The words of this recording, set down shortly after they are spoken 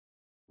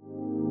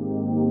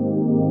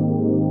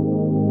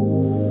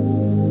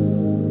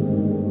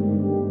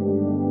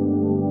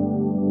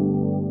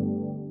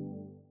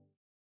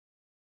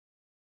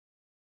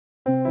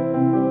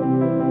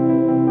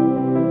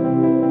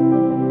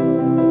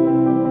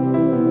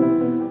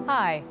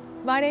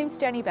My name's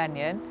Jenny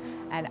Benyon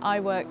and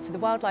I work for the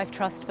Wildlife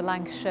Trust for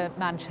Lancashire,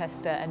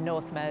 Manchester and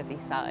North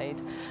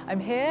Merseyside. I'm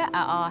here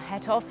at our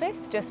head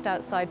office just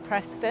outside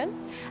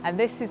Preston, and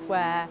this is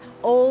where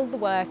all the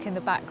work in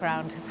the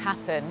background has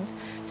happened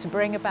to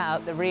bring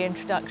about the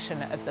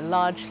reintroduction of the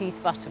Large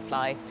Heath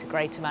butterfly to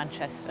Greater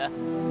Manchester.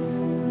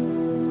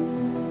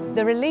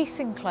 The release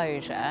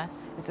enclosure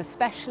is a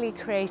specially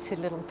created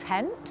little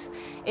tent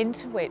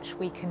into which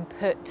we can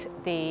put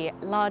the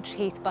Large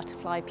Heath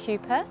butterfly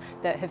pupa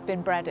that have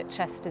been bred at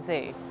Chester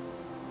Zoo.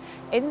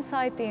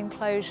 Inside the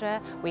enclosure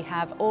we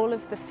have all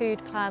of the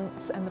food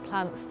plants and the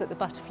plants that the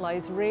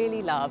butterflies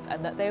really love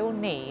and that they all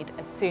need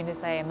as soon as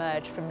they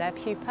emerge from their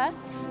pupa.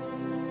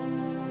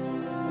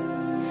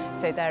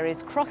 So there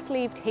is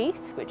cross-leaved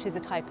heath, which is a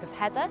type of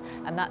heather,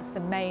 and that's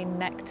the main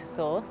nectar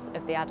source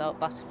of the adult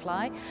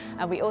butterfly.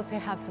 And we also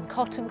have some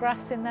cotton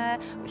grass in there,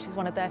 which is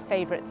one of their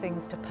favourite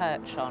things to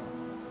perch on.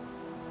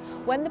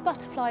 When the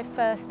butterfly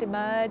first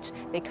emerge,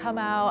 they come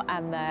out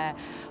and their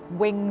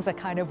wings are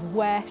kind of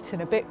wet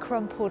and a bit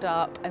crumpled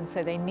up, and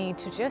so they need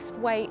to just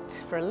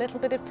wait for a little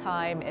bit of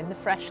time in the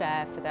fresh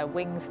air for their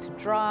wings to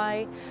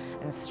dry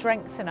and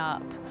strengthen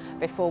up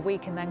before we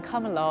can then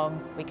come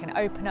along, we can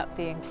open up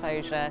the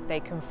enclosure,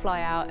 they can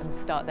fly out and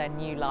start their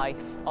new life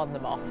on the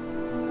moss.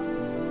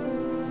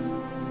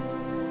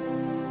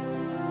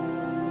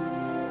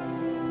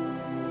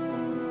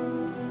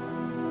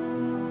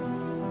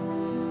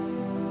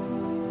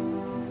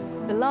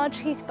 The Large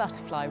Heath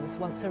butterfly was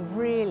once a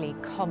really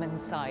common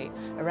sight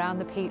around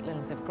the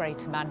peatlands of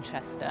Greater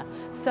Manchester.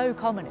 So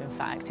common, in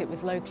fact, it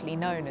was locally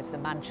known as the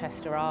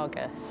Manchester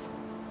Argus.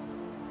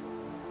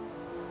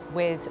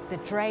 With the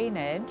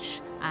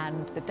drainage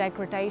and the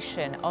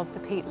degradation of the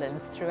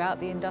peatlands throughout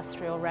the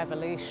Industrial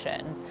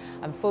Revolution,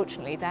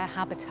 unfortunately their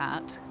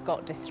habitat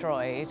got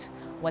destroyed.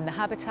 When the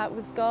habitat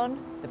was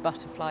gone, the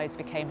butterflies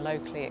became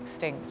locally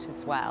extinct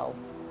as well.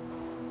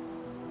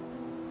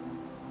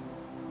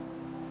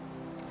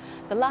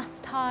 The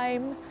last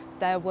time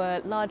there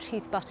were Large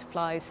Heath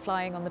butterflies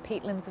flying on the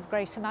peatlands of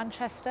Greater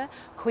Manchester,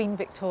 Queen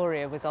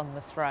Victoria was on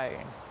the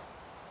throne.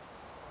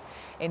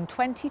 In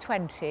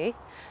 2020,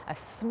 a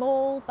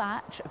small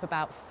batch of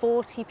about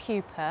 40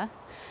 pupa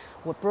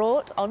were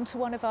brought onto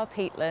one of our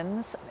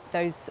peatlands.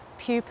 Those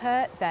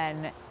pupa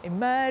then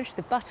emerged,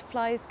 the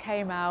butterflies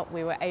came out,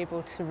 we were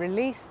able to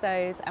release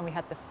those, and we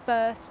had the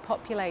first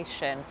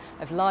population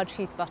of Large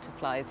Heath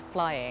butterflies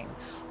flying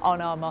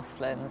on our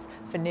mosslands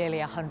for nearly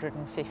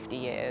 150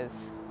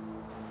 years.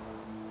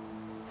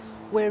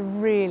 We're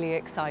really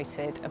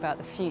excited about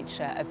the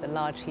future of the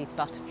Large Heath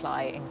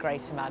butterfly in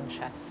Greater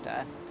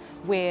Manchester.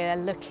 We're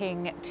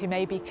looking to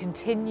maybe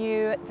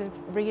continue the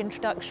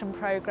reintroduction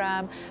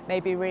programme,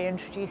 maybe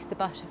reintroduce the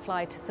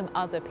butterfly to some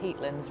other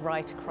peatlands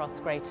right across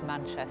Greater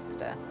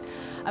Manchester.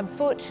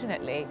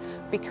 Unfortunately,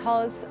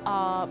 because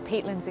our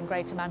peatlands in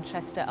Greater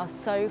Manchester are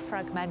so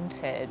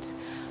fragmented,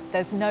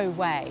 there's no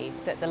way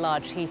that the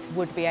Large Heath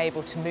would be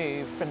able to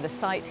move from the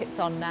site it's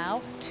on now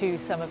to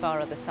some of our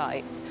other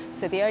sites.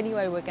 So the only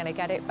way we're going to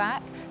get it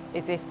back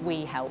is if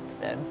we help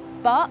them.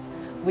 But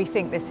we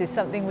think this is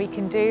something we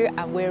can do,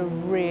 and we're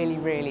really,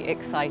 really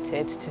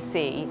excited to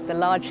see the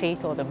Large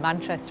Heath or the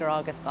Manchester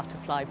Argus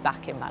butterfly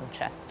back in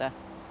Manchester.